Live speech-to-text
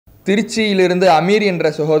திருச்சியிலிருந்து அமீர்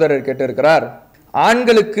என்ற சகோதரர் கேட்டிருக்கிறார்.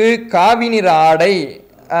 ஆண்களுக்கு காவி நிற ஆடை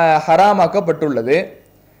ஹராமாக்கப்பட்டுள்ளது.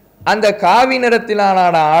 அந்த காவி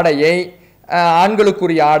நிறத்திலான ஆடையை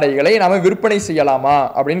ஆண்களுக்குரிய ஆடைகளை நாம் விற்பனை செய்யலாமா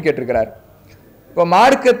அப்படின்னு கேட்டிருக்கிறார். இப்போ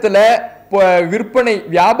மார்க்கத்தில் விற்பனை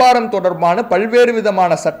வியாபாரம் தொடர்பான பல்வேறு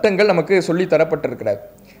விதமான சட்டங்கள் நமக்கு சொல்லி தரப்பட்டிருக்கிறது.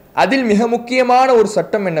 அதில் மிக முக்கியமான ஒரு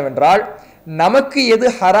சட்டம் என்னவென்றால், நமக்கு எது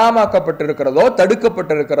ஹராமாக்கப்பட்டிருக்கிறதோ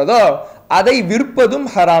தடுக்கப்பட்டிருக்கிறதோ அதை விற்பதும்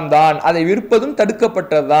ஹராம் தான், அதை விற்பதும்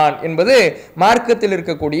தடுக்கப்பட்டதுதான் என்பது மார்க்கத்தில்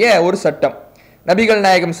இருக்கக்கூடிய ஒரு சட்டம். நபிகள்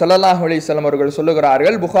நாயகம் ஸல்லல்லாஹு அலைஹி வஸல்லம் அவர்கள்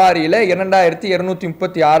சொல்லுகிறார்கள், புகாரியில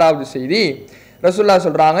 2236வது செய்தி, ரசூலுல்லாஹ்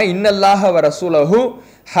சொல்றாங்க, இன்னல்லாஹ வ ரசூலஹு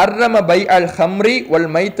ஹர்ரம பை அல் ஹம்ரி வல்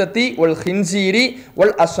மைத்ததி வல் ஹின்சீரி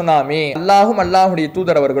வல் அஸ்னாமி. அல்லாஹும் அல்லாஹுடைய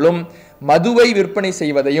தூதர் அவர்களும் மதுவை விற்பனை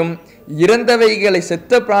செய்வதையும், இறந்தவைகளை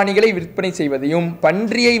செத்த பிராணிகளை விற்பனை செய்வதையும்,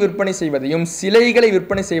 பன்றியை விற்பனை செய்வதையும், சிலைகளை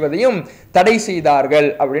விற்பனை செய்வதையும் தடை செய்தார்கள்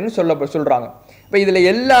அப்படின்னு சொல்றாங்க. இப்போ இதில்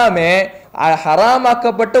எல்லாமே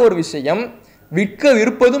ஹராமாக்கப்பட்ட ஒரு விஷயம்,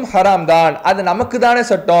 விற்பதும் ஹராம் தான். அது நமக்கு தானே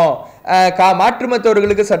சட்டம், மாற்று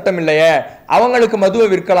மத்தவர்களுக்கு சட்டம் இல்லையே, அவங்களுக்கு மதுவை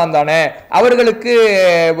விற்கலாம் தானே, அவர்களுக்கு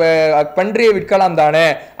பன்றியை விற்கலாம் தானே,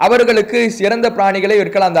 அவர்களுக்கு சிறந்த பிராணிகளை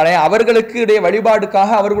விற்கலாம் தானே, அவர்களுக்கு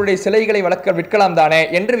வழிபாடுக்காக அவர்களுடைய சிலைகளை விற்கலாம் தானே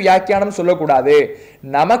என்று வியாக்கியானம் சொல்லக்கூடாது.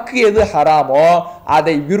 நமக்கு எது ஹராமோ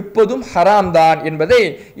அதை விற்பதும் ஹராம் தான் என்பதை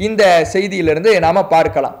இந்த செய்தியிலிருந்து நாம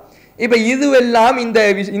பார்க்கலாம். இப்ப இதுவெல்லாம்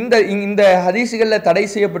இந்த ஹதீசுகள்ல தடை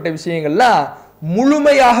செய்யப்பட்ட விஷயங்கள்லாம்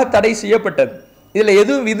முழுமையாக தடை செய்யப்பட்டது. இதுல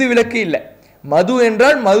எதுவும் விதிவிலக்கு இல்லை. மது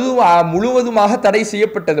என்றால் மது முழுவதுமாக தடை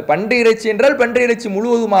செய்யப்பட்டது, பன்றி இறைச்சி என்றால் பன்றி இறைச்சி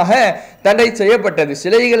முழுவதுமாக தடை செய்யப்பட்டது,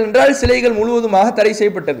 சிலைகள் என்றால் சிலைகள் முழுவதுமாக தடை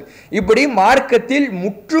செய்யப்பட்டது. இப்படி மார்க்கத்தில்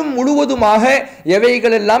முற்றும் முழுவதுமாக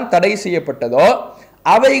எவைகள் எல்லாம் தடை செய்யப்பட்டதோ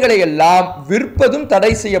அவைகளை எல்லாம் விற்பதும்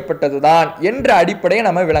தடை செய்யப்பட்டதுதான் என்ற அடிப்படையை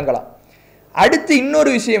நம்ம விளங்கலாம். அடுத்து இன்னொரு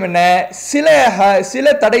விஷயம் என்ன, சில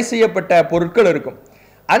தடை செய்யப்பட்ட பொருட்கள் இருக்கும்.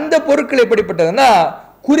 அந்த பொருட்கள் எப்படிப்பட்டதுன்னா,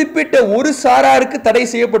 குறிப்பிட்ட ஒரு சாராருக்கு தடை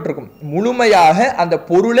செய்யப்பட்டிருக்கும், முழுமையாக அந்த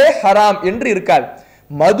பொருளே ஹராம் என்று இருக்காது.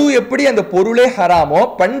 மது எப்படி அந்த பொருளே ஹராமோ,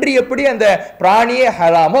 பன்றி எப்படி அந்த பிராணியே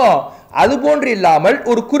ஹராமோ, அது போன்று இல்லாமல்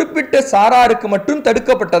ஒரு குறிப்பிட்ட சாராருக்கு மட்டும்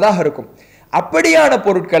தடுக்கப்பட்டதாக இருக்கும். அப்படியான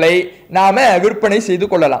பொருட்களை நாம விற்பனை செய்து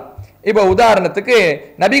கொள்ளலாம். இப்போ உதாரணத்துக்கு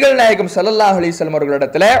நபிகள் நாயகம் ஸல்லல்லாஹு அலைஹி வஸல்லம்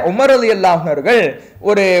அவர்களிடத்துல உமர் ரலியல்லாஹு அவர்கள்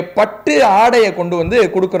ஒரு பட்டு ஆடையை கொண்டு வந்து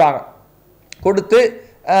கொடுக்குறாங்க. கொடுத்து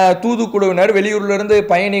தூதுக்குழுவினர் வெளியூர்ல இருந்து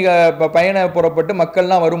பயண புறப்பட்டு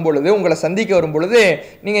மக்கள்லாம் வரும் பொழுது, உங்களை சந்திக்க வரும் பொழுது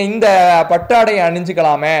நீங்க இந்த பட்டாடையை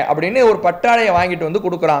அணிஞ்சுக்கலாமே அப்படின்னு ஒரு பட்டாடையை வாங்கிட்டு வந்து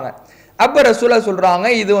கொடுக்குறாங்க. அப்ப ரசூலுல்லாஹ் சொல்றாங்க,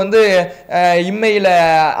 இது வந்து இம்மையில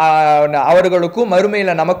அவர்களுக்கும்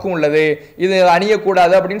மறுமையில நமக்கும் உள்ளது, இது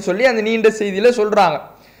அணியக்கூடாது அப்படின்னு சொல்லி அந்த நீண்ட செய்தியில சொல்றாங்க.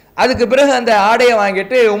 அதுக்கு பிறகு அந்த ஆடையை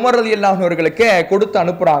வாங்கிட்டு உமர் ரலியல்லாஹு அவர்களுக்கு கொடுத்து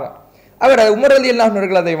அனுப்புறாங்க. அவர் உமர் ரலியல்லாஹு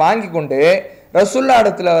அவர்கள் அதை வாங்கி கொண்டு ரசூலுல்லாஹ்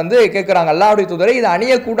இடத்துல வந்து கேட்குறாங்க, அல்லாஹ்வுடைய தூதரே, இது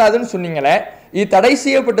அணியக்கூடாதுன்னு சொன்னீங்களே, இது தடை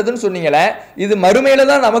செய்யப்பட்டதுன்னு சொன்னீங்களே, இது மறுமையில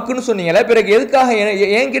தான் நமக்குன்னு சொன்னீங்களே, பிறகு எதுக்காக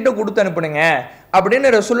என்கிட்ட கொடுத்து அனுப்புனுங்க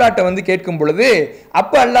அப்படின்னு ரசூலுல்லாஹ்ட்ட வந்து கேட்கும் பொழுது,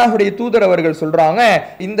 அப்ப அல்லாஹ்வுடைய தூதர் அவர்கள் சொல்றாங்க,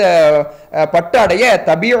 இந்த பட்டாடைய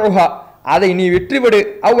தபியுஹா, அதை நீ வெற்றிவிடு,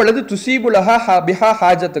 அவ்வளவு துசீபுலஹா பிஹா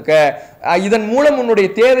ஹாஜத்துக்க, இதன் மூலம் உன்னுடைய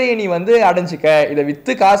தேவையை நீ வந்து அடைஞ்சிக்க, இதை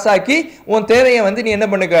வித்து காசாக்கி உன் தேவையை வந்து நீ என்ன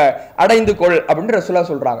பண்ணுக்க, அடைந்து கொள் அப்படின்னு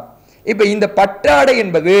ரசூலுல்லாஹ் சொல்றாங்க. இப்ப இந்த பட்டாடை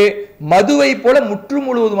என்பது மதுவை போல முற்று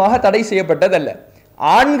முழுவதுமாக தடை செய்யப்பட்டதல்ல,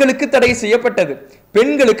 ஆண்களுக்கு தடை செய்யப்பட்டது,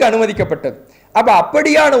 பெண்களுக்கு அனுமதிக்கப்பட்டது. அப்ப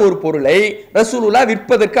அப்படியான ஒரு பொருளை ரசூலுல்லாஹ்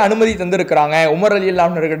விற்பதற்கு அனுமதி தந்திருக்கிறாங்க. உமர்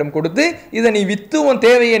ரலியல்லாஹு அன்ஹுவிடம் கொடுத்து, இதை நீ வித்து உன்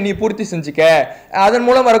தேவையை நீ பூர்த்தி செஞ்சுக்க, அதன்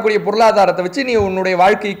மூலம் வரக்கூடிய பொருளாதாரத்தை வச்சு நீ உன்னுடைய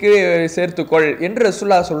வாழ்க்கைக்கு சேர்த்துக்கொள் என்று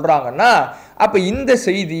ரசூலுல்லாஹ் சொல்றாங்கன்னா, அப்ப இந்த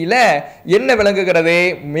செய்தியில என்ன விளங்குகிறது,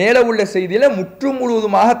 மேல உள்ள செய்தியில முற்று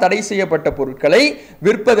முழுவதுமாக தடை செய்யப்பட்ட பொருட்களை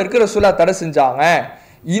விற்பதற்கு ரசூலுல்லாஹ் தடை செஞ்சாங்க.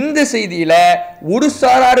 இந்த செய்தியில ஒரு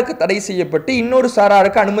சாராருக்கு தடை செய்யப்பட்டு இன்னொரு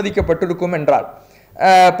சாராருக்கு அனுமதிக்கப்பட்டிருக்கும் என்றால்,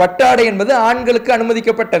 பட்டாடை என்பது ஆண்களுக்கு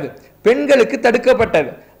அனுமதிக்கப்பட்டது, பெண்களுக்கு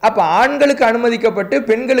தடுக்கப்பட்டது. அப்ப ஆண்களுக்கு அனுமதிக்கப்பட்டு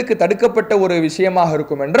பெண்களுக்கு தடுக்கப்பட்ட ஒரு விஷயமாக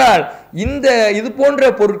இருக்கும் என்றால், இது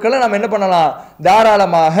போன்ற பொருட்களை நாம் என்ன பண்ணலாம்,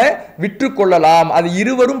 தாராளமாக விற்றுக்கொள்ளலாம். அது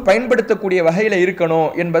இருவரும் பயன்படுத்தக்கூடிய வகையில இருக்கணும்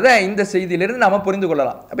என்பதை இந்த செய்தியிலிருந்து நாம புரிந்து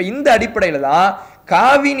கொள்ளலாம். அப்ப இந்த அடிப்படையில தான்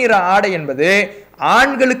காவி நிற ஆடை என்பது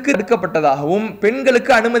ஆண்களுக்கு தடுக்கப்பட்டதாகவும்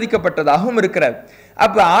பெண்களுக்கு அனுமதிக்கப்பட்டதாகவும் இருக்கிறது.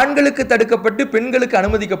 அப்ப ஆண்களுக்கு தடுக்கப்பட்டு பெண்களுக்கு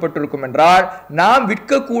அனுமதிக்கப்பட்டிருக்கும் என்றால், நாம்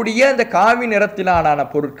விற்கக்கூடிய அந்த காவி நிறத்திலான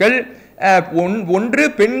பொருட்கள் ஒன்று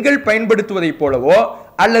பெண்கள் பயன்படுத்துவதை போலவோ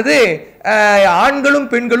அல்லது ஆண்களும்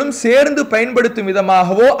பெண்களும் சேர்ந்து பயன்படுத்தும்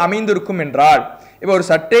விதமாகவோ அமைந்திருக்கும் என்றால், இப்போ ஒரு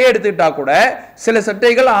சட்டையை எடுத்துக்கிட்டா கூட சில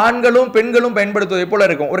சட்டைகள் ஆண்களும் பெண்களும் பயன்படுத்துவதை போல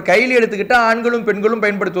இருக்கும். ஒரு கைலி எடுத்துக்கிட்டா ஆண்களும் பெண்களும்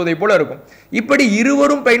பயன்படுத்துவதை போல இருக்கும். இப்படி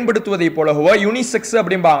இருவரும் பயன்படுத்துவதை போலவோ யூனிசெக்ஸ்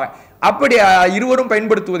அப்படிம்பாங்க, அப்படி இருவரும்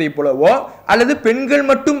பயன்படுத்துவதை போலவோ அல்லது பெண்கள்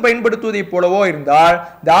மட்டும் பயன்படுத்துவதை போலவோ இருந்தால்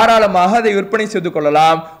தாராளமாக அதை விற்பனை செய்து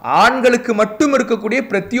கொள்ளலாம். ஆண்களுக்கு மட்டும் இருக்கக்கூடிய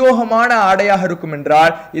பிரத்யோகமான ஆடையாக இருக்கும்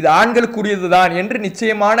என்றால், இது ஆண்களுக்குரியதுதான் என்று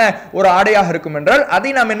நிச்சயமான ஒரு ஆடையாக இருக்கும் என்றால்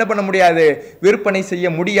அதை நாம் என்ன பண்ண முடியாது, விற்பனை செய்ய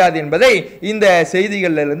முடியாது என்பதை இந்த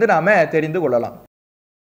செய்திகளிலிருந்து நாம தெரிந்து கொள்ளலாம்.